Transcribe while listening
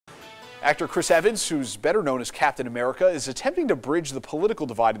Actor Chris Evans, who's better known as Captain America, is attempting to bridge the political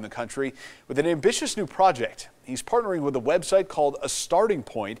divide in the country with an ambitious new project. He's partnering with a website called A Starting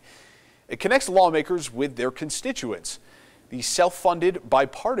Point. It connects lawmakers with their constituents. The self-funded,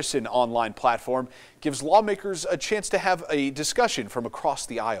 bipartisan online platform gives lawmakers a chance to have a discussion from across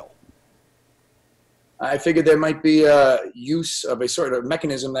the aisle. I figured there might be a use of a sort of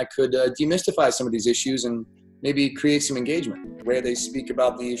mechanism that could demystify some of these issues and maybe create some engagement where they speak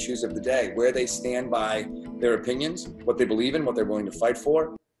about the issues of the day, where they stand by their opinions, what they believe in, what they're willing to fight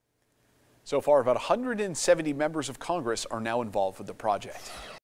for. So far, about 170 members of Congress are now involved with the project.